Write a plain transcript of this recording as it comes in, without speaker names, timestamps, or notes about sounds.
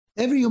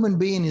every human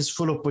being is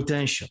full of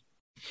potential.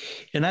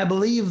 And I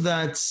believe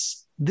that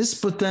this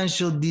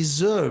potential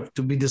deserves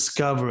to be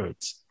discovered,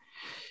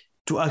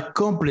 to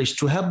accomplish,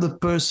 to help the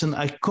person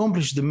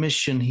accomplish the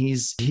mission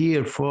he's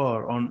here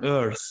for on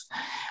earth.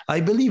 I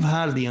believe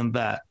hardly in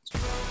that.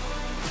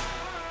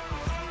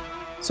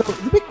 So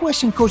the big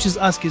question coaches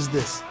ask is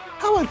this: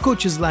 how are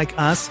coaches like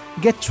us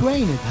get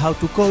trained how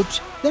to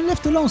coach, then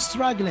left alone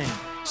struggling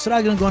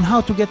on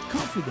how to get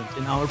confident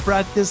in our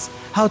practice,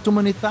 how to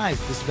monetize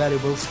this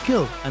valuable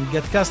skill and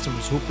get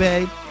customers who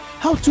pay,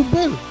 how to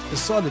build a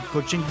solid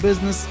coaching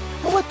business,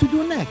 and what to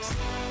do next?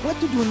 What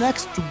to do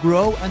next to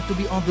grow and to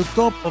be on the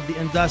top of the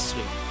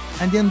industry.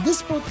 And in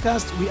this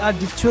podcast, we are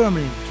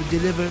determined to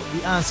deliver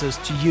the answers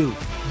to you,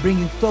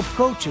 bringing top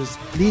coaches,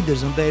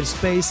 leaders in their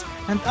space,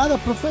 and other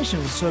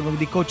professionals serving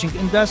the coaching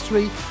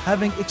industry,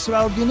 having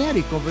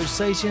extraordinary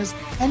conversations,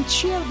 and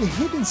share the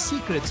hidden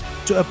secrets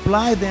to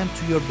apply them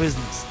to your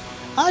business.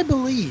 I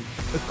believe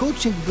a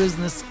coaching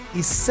business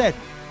is set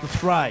to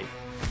thrive.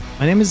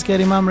 My name is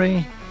Karim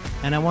Amri,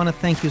 and I want to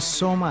thank you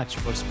so much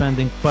for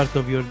spending part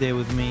of your day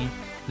with me,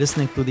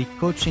 listening to the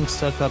Coaching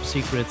Startup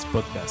Secrets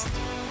podcast.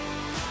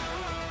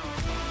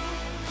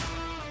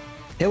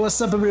 Hey,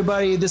 what's up,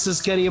 everybody? This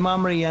is Karim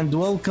Amri, and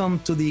welcome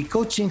to the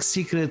Coaching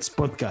Secrets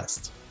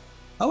podcast.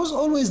 I was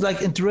always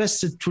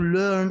interested to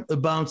learn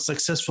about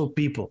successful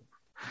people,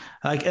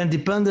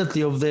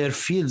 independently of their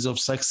fields of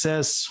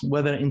success,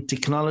 whether in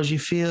technology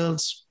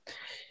fields,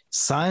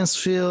 science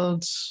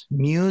fields,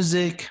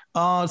 music,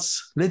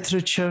 arts,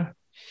 literature,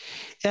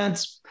 and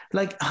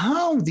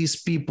how these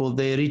people,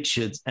 they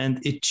reached and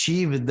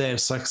achieved their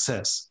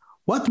success.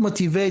 What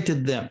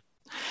motivated them?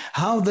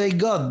 How they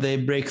got their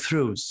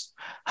breakthroughs?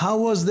 How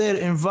was their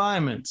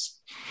environment?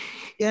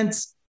 And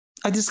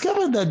I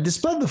discovered that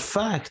despite the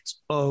fact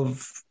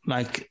of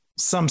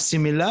some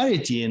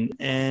similarity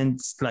in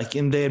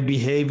their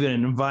behavior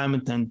and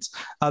environment and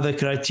other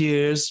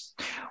criteria,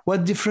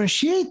 what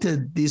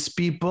differentiated these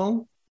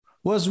people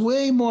was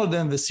way more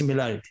than the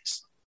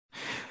similarities,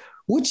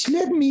 which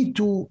led me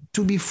to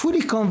be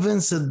fully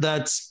convinced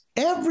that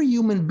every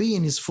human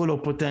being is full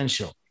of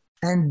potential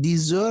and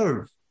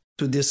deserve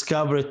to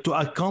discover it, to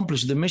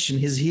accomplish the mission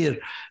he's here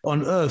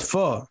on earth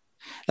for.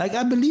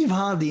 I believe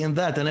hardly in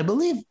that. And I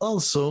believe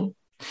also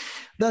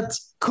that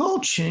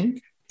coaching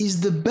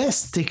is the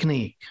best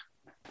technique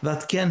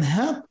that can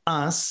help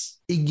us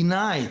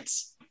ignite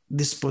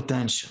this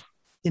potential.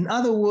 In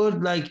other words,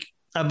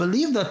 I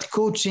believe that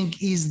coaching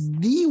is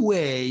the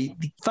way,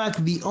 in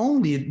fact,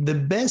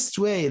 the best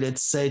way,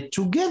 let's say,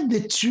 to get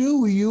the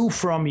true you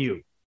from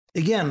you.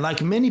 Again,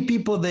 many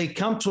people, they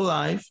come to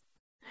life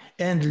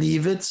and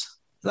leave it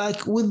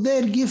with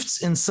their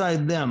gifts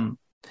inside them.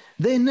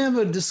 They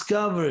never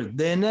discovered,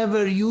 they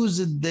never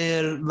used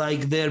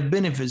their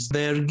benefits,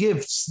 their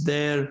gifts,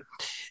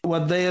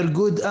 what they are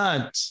good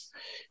at.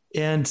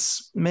 And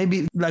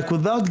maybe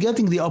without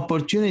getting the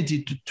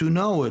opportunity to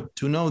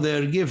know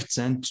their gifts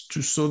and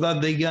so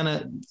that they're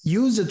gonna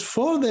use it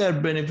for their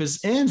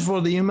benefits and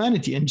for the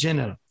humanity in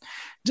general.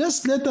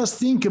 Just let us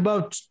think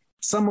about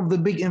some of the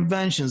big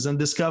inventions and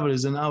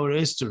discoveries in our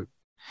history.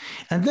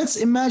 And let's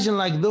imagine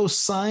those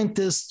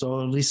scientists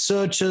or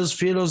researchers,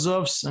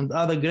 philosophers, and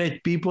other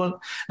great people.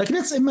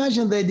 Let's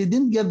imagine they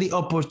didn't get the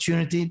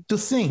opportunity to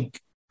think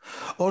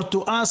or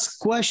to ask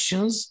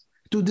questions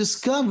to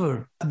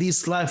discover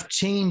these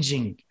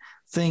life-changing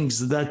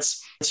things that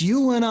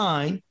you and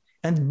I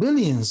and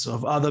billions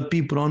of other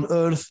people on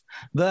earth,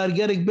 they are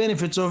getting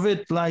benefits of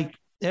it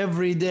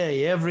every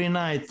day, every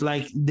night,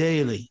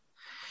 daily.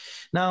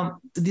 Now,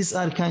 these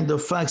are kind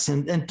of facts.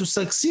 And to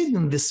succeed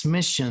in this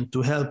mission,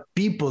 to help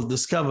people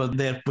discover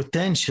their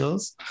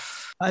potentials,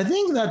 I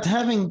think that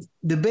having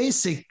the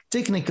basic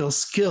technical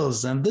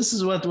skills, and this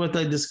is what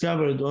I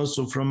discovered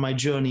also from my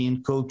journey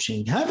in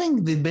coaching,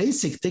 having the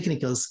basic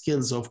technical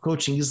skills of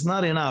coaching is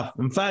not enough.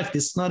 In fact,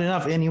 it's not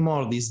enough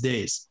anymore these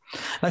days.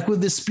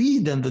 With the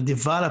speed and the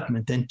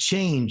development and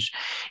change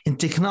in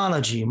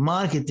technology,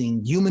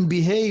 marketing, human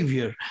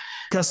behavior,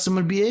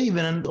 customer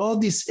behavior, and all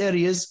these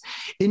areas,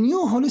 a new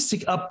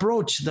holistic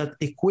approach that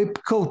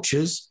equip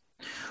coaches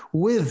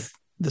with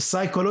the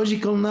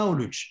psychological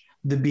knowledge,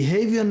 the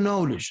behavior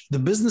knowledge, the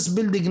business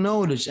building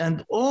knowledge,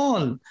 and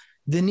all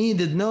the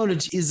needed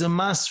knowledge is a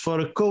must for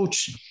a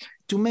coach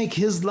to make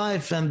his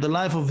life and the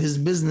life of his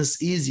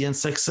business easy and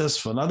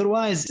successful.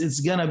 Otherwise,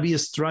 it's going to be a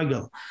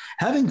struggle.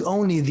 Having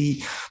only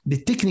the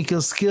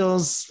technical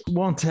skills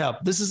won't help.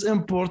 This is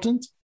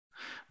important,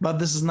 but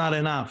this is not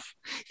enough.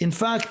 In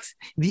fact,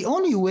 the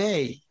only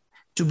way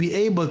to be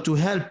able to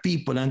help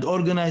people and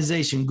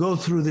organization go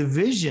through the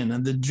vision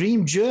and the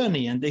dream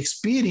journey and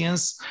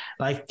experience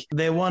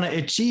they want to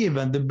achieve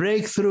and the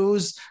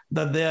breakthroughs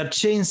that they are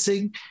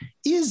chasing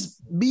is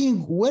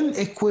being well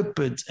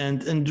equipped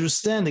and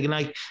understanding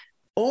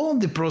all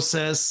the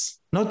process,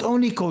 not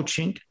only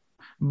coaching,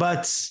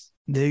 but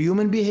the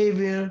human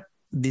behavior,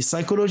 the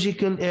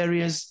psychological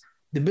areas,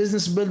 the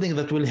business building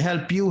that will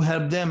help you,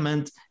 help them,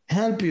 and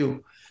help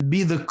you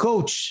be the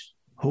coach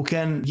who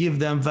can give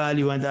them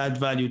value and add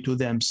value to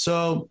them.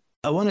 So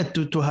I wanted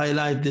to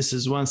highlight this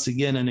is once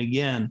again and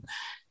again.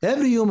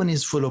 Every human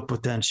is full of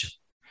potential.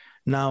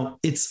 Now,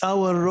 it's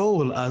our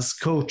role as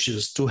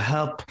coaches to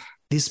help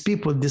these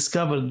people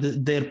discover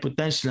their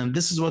potential. And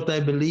this is what I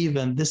believe,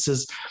 and this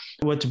is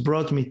what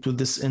brought me to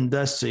this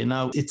industry.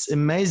 Now, it's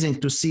amazing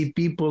to see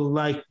people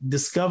like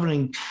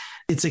discovering,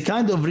 it's a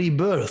kind of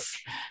rebirth,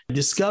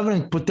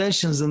 discovering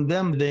potentials in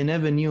them they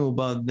never knew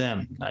about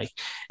them. Like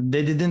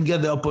they didn't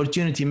get the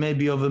opportunity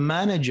maybe of a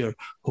manager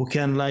who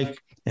can like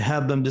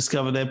help them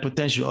discover their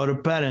potential, or a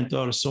parent,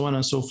 or so on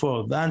and so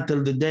forth,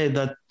 until the day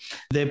that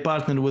they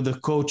partnered with a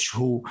coach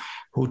who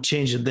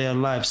changed their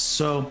lives.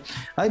 So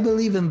I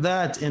believe in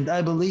that, and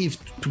I believe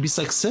to be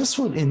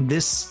successful in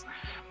this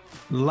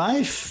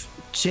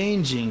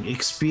life-changing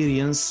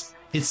experience,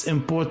 it's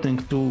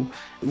important to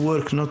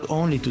work not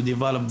only to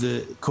develop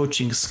the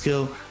coaching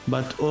skill,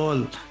 but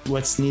all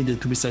what's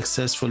needed to be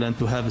successful and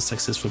to have a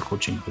successful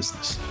coaching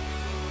business.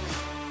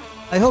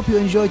 I hope you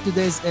enjoyed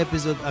today's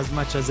episode as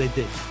much as I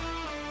did.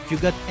 If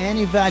you got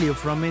any value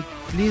from it,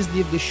 please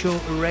leave the show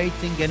a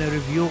rating and a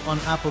review on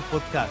Apple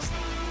Podcast,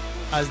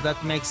 as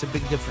that makes a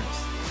big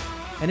difference.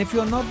 And if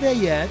you're not there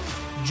yet,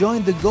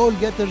 join the Goal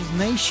Getters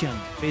Nation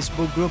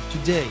Facebook group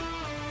today,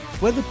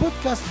 where the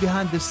podcasts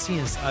behind the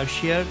scenes are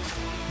shared,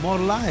 more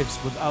lives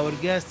with our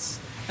guests,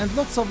 and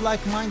lots of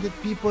like-minded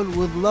people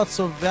with lots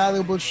of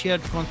valuable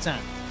shared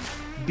content.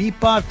 Be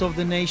part of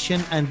the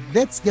nation, and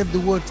let's get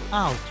the word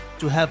out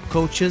to help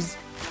coaches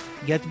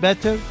get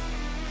better,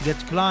 get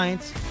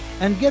clients,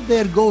 and get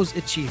their goals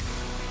achieved.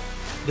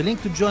 The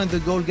link to join the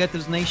Goal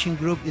Getters Nation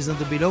group is in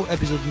the below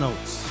episode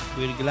notes.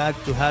 We're glad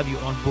to have you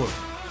on board.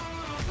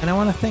 And I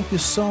want to thank you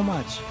so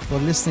much for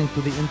listening to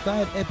the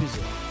entire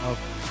episode of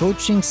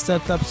Coaching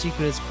Startup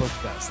Secrets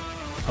podcast.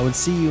 I will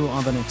see you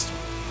on the next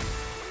one.